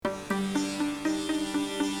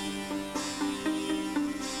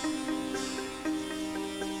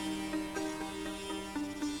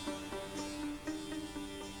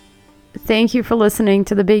Thank you for listening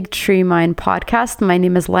to the Big Tree Mind podcast. My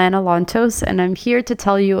name is Lana Lantos, and I'm here to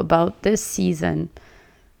tell you about this season.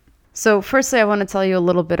 So firstly, I want to tell you a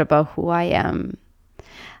little bit about who I am.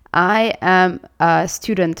 I am a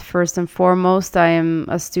student first and foremost. I am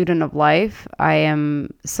a student of life. I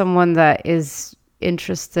am someone that is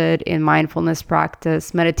interested in mindfulness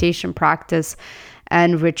practice, meditation practice,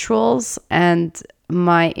 and rituals. And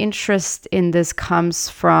my interest in this comes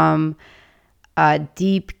from a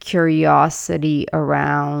deep curiosity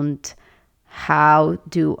around how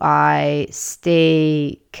do I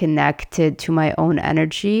stay connected to my own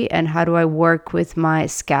energy and how do I work with my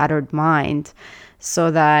scattered mind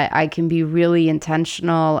so that I can be really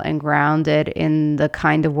intentional and grounded in the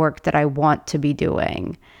kind of work that I want to be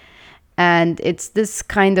doing. And it's this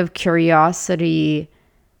kind of curiosity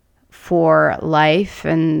for life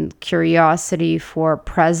and curiosity for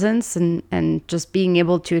presence and just being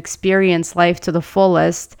able to experience life to the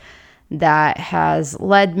fullest that has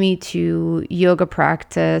led me to yoga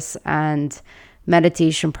practice and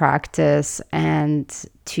meditation practice and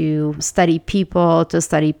to study people, to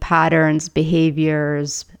study patterns,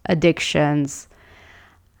 behaviors, addictions.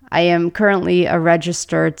 I am currently a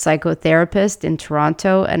registered psychotherapist in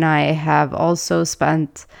Toronto, and I have also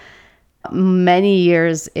spent many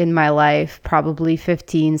years in my life, probably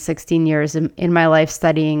 15, 16 years in my life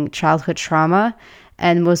studying childhood trauma,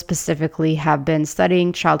 and most specifically have been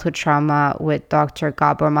studying childhood trauma with Dr.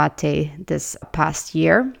 Gabor Mate this past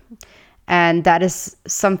year. And that is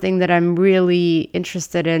something that I'm really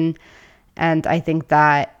interested in. And I think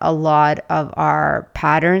that a lot of our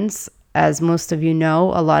patterns, as most of you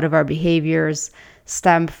know, a lot of our behaviors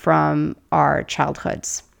stem from our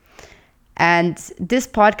childhoods. And this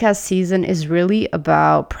podcast season is really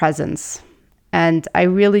about presence. And I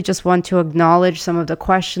really just want to acknowledge some of the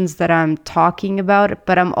questions that I'm talking about,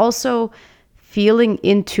 but I'm also feeling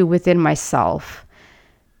into within myself.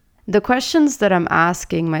 The questions that I'm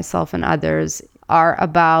asking myself and others are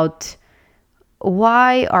about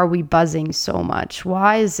why are we buzzing so much?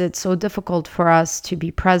 Why is it so difficult for us to be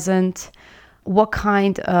present? What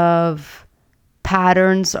kind of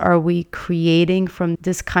patterns are we creating from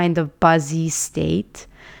this kind of buzzy state?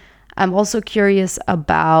 I'm also curious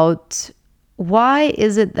about why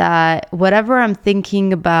is it that whatever I'm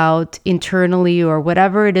thinking about internally or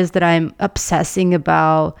whatever it is that I'm obsessing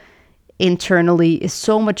about internally is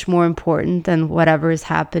so much more important than whatever is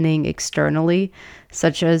happening externally,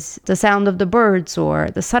 such as the sound of the birds or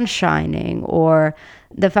the sun shining or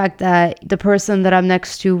the fact that the person that I'm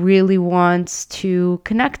next to really wants to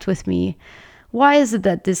connect with me. Why is it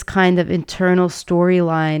that this kind of internal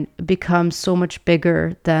storyline becomes so much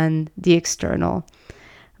bigger than the external?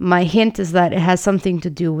 My hint is that it has something to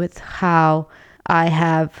do with how I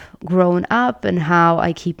have grown up and how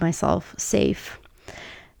I keep myself safe.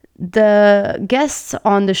 The guests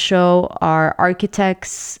on the show are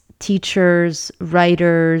architects, teachers,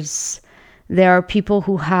 writers. There are people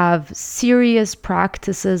who have serious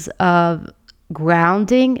practices of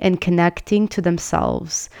grounding and connecting to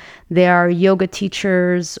themselves. There are yoga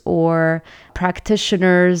teachers or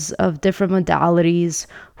practitioners of different modalities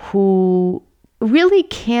who really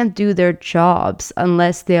can't do their jobs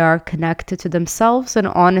unless they are connected to themselves and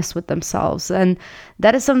honest with themselves. And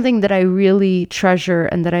that is something that I really treasure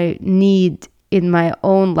and that I need in my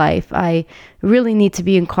own life. I really need to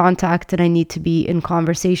be in contact and I need to be in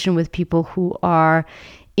conversation with people who are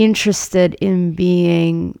interested in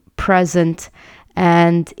being present.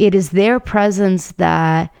 And it is their presence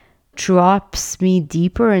that drops me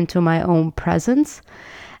deeper into my own presence.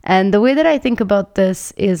 And the way that I think about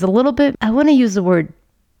this is a little bit, I want to use the word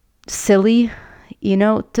silly,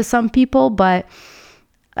 to some people, but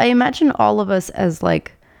I imagine all of us as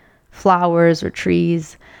like flowers or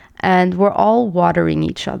trees, and we're all watering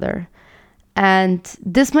each other. And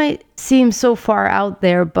this might seem so far out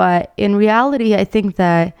there, but in reality, I think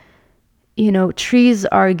that, trees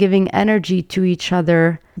are giving energy to each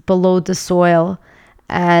other below the soil,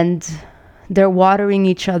 and they're watering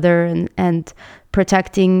each other and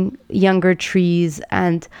protecting younger trees.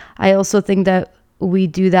 And I also think that we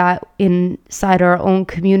do that inside our own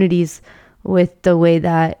communities with the way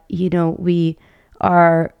that, we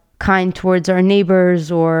are kind towards our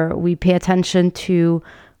neighbors, or we pay attention to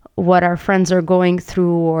what our friends are going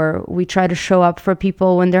through, or we try to show up for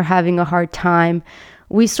people when they're having a hard time.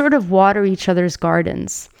 We sort of water each other's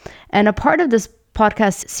gardens. And a part of this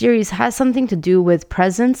podcast series has something to do with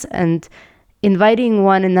presence and inviting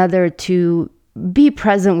one another to be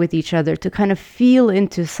present with each other, to kind of feel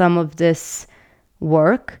into some of this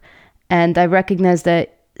work. And I recognize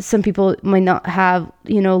that some people might not have,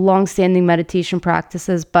 long-standing meditation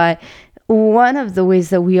practices, but one of the ways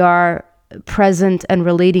that we are present and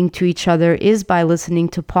relating to each other is by listening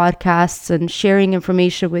to podcasts and sharing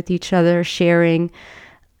information with each other, sharing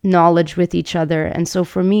knowledge with each other. And so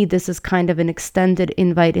for me, this is kind of an extended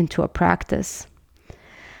invite into a practice.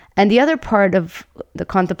 And the other part of the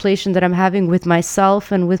contemplation that I'm having with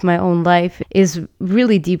myself and with my own life is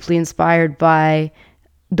really deeply inspired by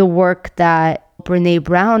the work that Brené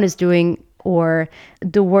Brown is doing, or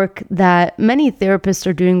the work that many therapists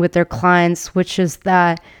are doing with their clients, which is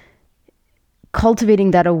that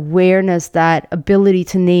cultivating that awareness, that ability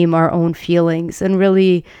to name our own feelings, and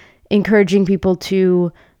really encouraging people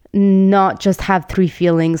to not just have three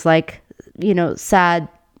feelings like, sad,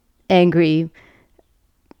 angry,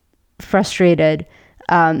 frustrated.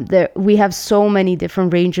 We have so many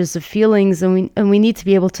different ranges of feelings, and we need to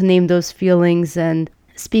be able to name those feelings and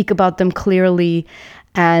speak about them clearly.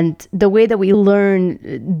 And the way that we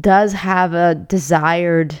learn does have a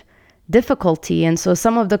desired difficulty. And so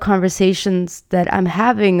some of the conversations that I'm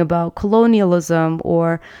having about colonialism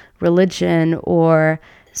or religion or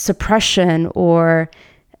suppression or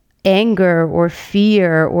anger or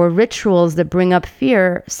fear or rituals that bring up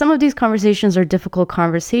fear, some of these conversations are difficult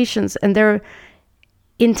conversations, and they're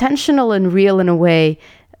intentional and real in a way,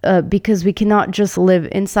 because we cannot just live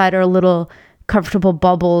inside our little comfortable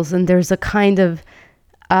bubbles. And there's a kind of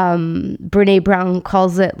Brené Brown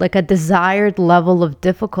calls it like a desired level of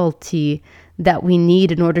difficulty that we need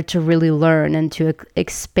in order to really learn and to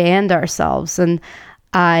expand ourselves. And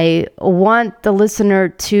I want the listener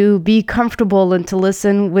to be comfortable and to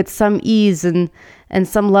listen with some ease and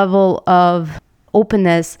some level of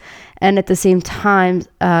openness. And at the same time,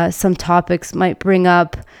 some topics might bring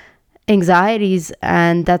up anxieties,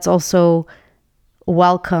 and that's also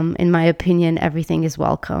welcome. In my opinion, everything is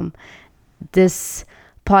welcome. This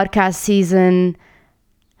podcast season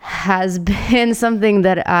has been something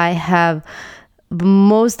that I have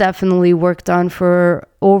most definitely worked on for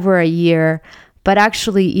over a year, but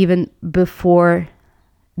actually even before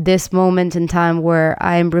this moment in time where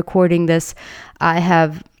I am recording this, I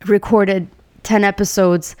have recorded 10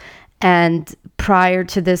 episodes, and prior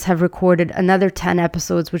to this have recorded another 10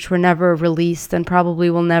 episodes, which were never released and probably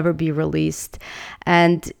will never be released.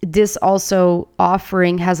 And this also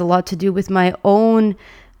offering has a lot to do with my own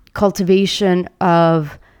cultivation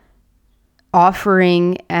of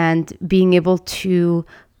offering and being able to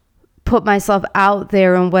put myself out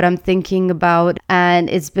there on what I'm thinking about. And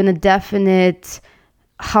it's been a definite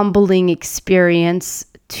humbling experience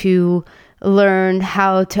to learn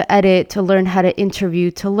how to edit, to learn how to interview,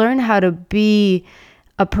 to learn how to be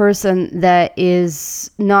a person that is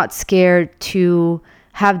not scared to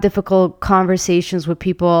have difficult conversations with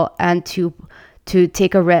people and to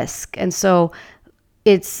take a risk. And so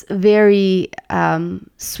it's very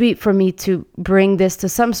sweet for me to bring this to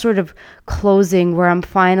some sort of closing where I'm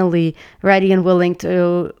finally ready and willing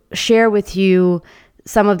to share with you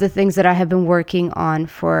some of the things that I have been working on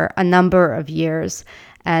for a number of years.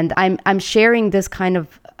 And I'm sharing this kind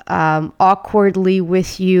of awkwardly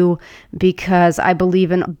with you because I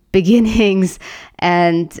believe in beginnings.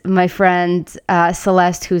 And my friend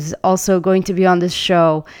Celeste, who's also going to be on this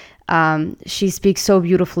show, she speaks so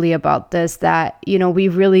beautifully about this, that, we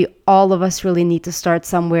really, all of us really need to start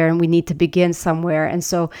somewhere, and we need to begin somewhere. And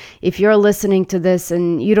so if you're listening to this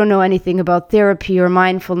and you don't know anything about therapy or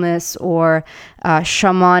mindfulness or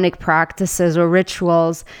shamanic practices or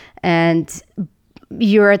rituals, and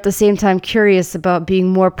you're at the same time curious about being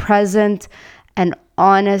more present and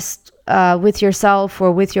honest with yourself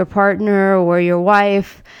or with your partner or your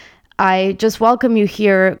wife, I just welcome you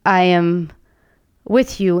here. I am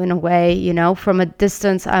with you in a way, from a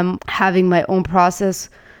distance. I'm having my own process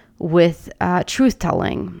with truth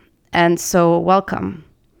telling. And so welcome.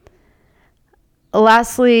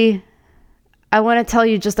 Lastly, I want to tell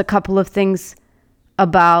you just a couple of things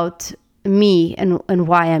about me and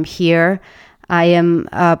why I'm here. I am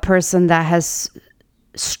a person that has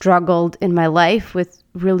struggled in my life with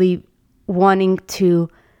really wanting to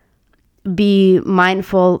be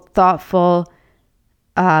mindful, thoughtful,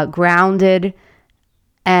 grounded,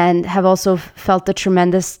 and have also felt a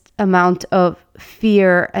tremendous amount of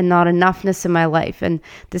fear and not enoughness in my life. And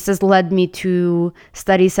this has led me to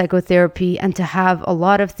study psychotherapy and to have a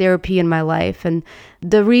lot of therapy in my life. And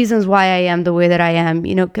the reasons why I am the way that I am,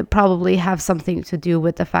 could probably have something to do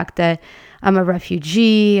with the fact that I'm a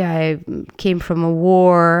refugee. I came from a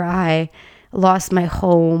war. I lost my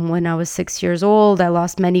home when I was 6 years old. I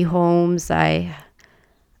lost many homes. I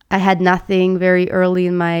had nothing very early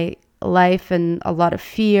in my life, and a lot of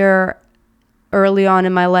fear early on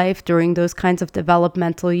in my life during those kinds of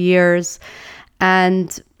developmental years.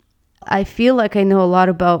 And I feel like I know a lot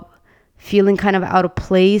about feeling kind of out of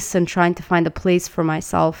place and trying to find a place for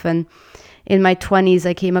myself. And in my 20s,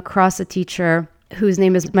 I came across a teacher whose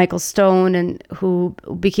name is Michael Stone, and who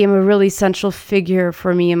became a really central figure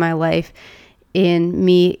for me in my life, in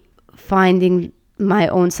me finding my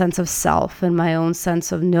own sense of self and my own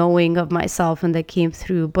sense of knowing of myself, and that came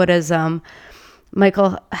through Buddhism.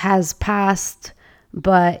 Michael has passed,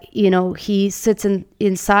 but he sits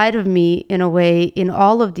inside of me in a way in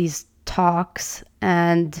all of these talks,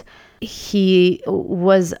 and he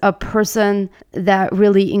was a person that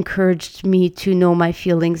really encouraged me to know my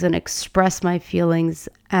feelings and express my feelings,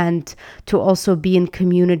 and to also be in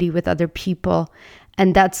community with other people.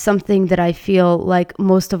 And that's something that I feel like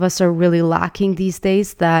most of us are really lacking these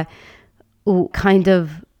days, that kind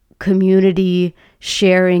of community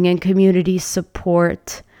sharing and community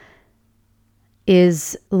support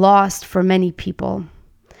is lost for many people.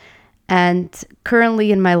 And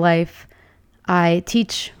currently in my life, I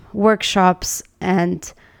teach workshops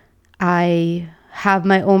and I have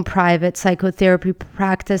my own private psychotherapy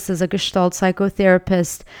practice as a Gestalt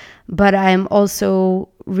psychotherapist, but I'm also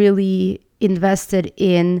really invested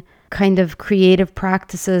in kind of creative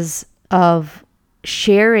practices of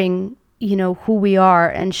sharing, who we are,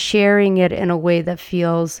 and sharing it in a way that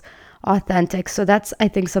feels authentic. So that's, I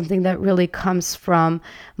think, something that really comes from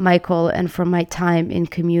Michael and from my time in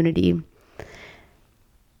community.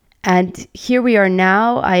 And here we are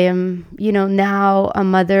now. I am, now a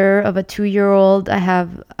mother of a 2-year-old. I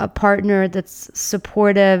have a partner that's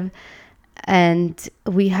supportive, and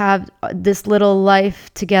we have this little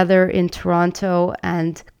life together in Toronto.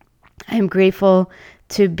 And I'm grateful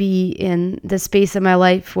to be in the space in my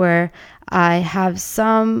life where I have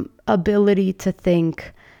some ability to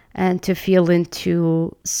think and to feel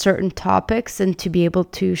into certain topics and to be able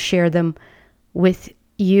to share them with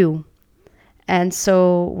you. And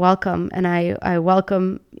so welcome. And I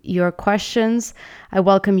welcome your questions. I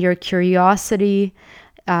welcome your curiosity.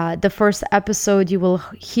 The first episode you will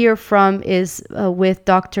hear from is with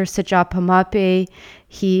Dr. Sajap Hamape.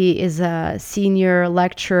 He is a senior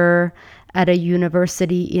lecturer at a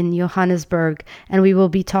university in Johannesburg. And we will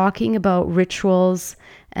be talking about rituals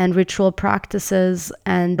and ritual practices,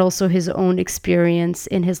 and also his own experience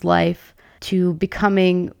in his life to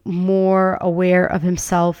becoming more aware of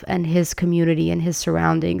himself and his community and his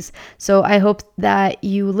surroundings. So I hope that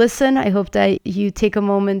you listen. I hope that you take a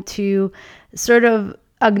moment to sort of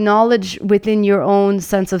acknowledge within your own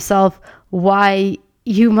sense of self why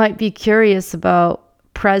you might be curious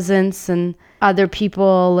about presence and other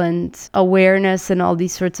people and awareness and all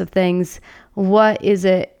these sorts of things. What is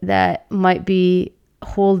it that might be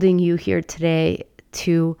holding you here today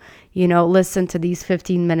to, listen to these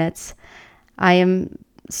 15 minutes? I am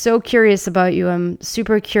so curious about you. I'm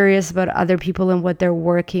super curious about other people and what they're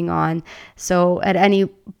working on. So at any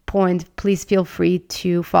point, please feel free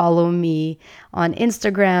to follow me on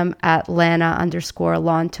Instagram at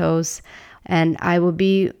Lana_Lontos. And I will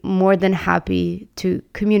be more than happy to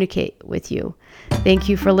communicate with you. Thank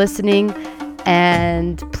you for listening.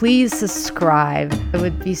 And please subscribe. I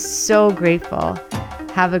would be so grateful.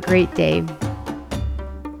 Have a great day.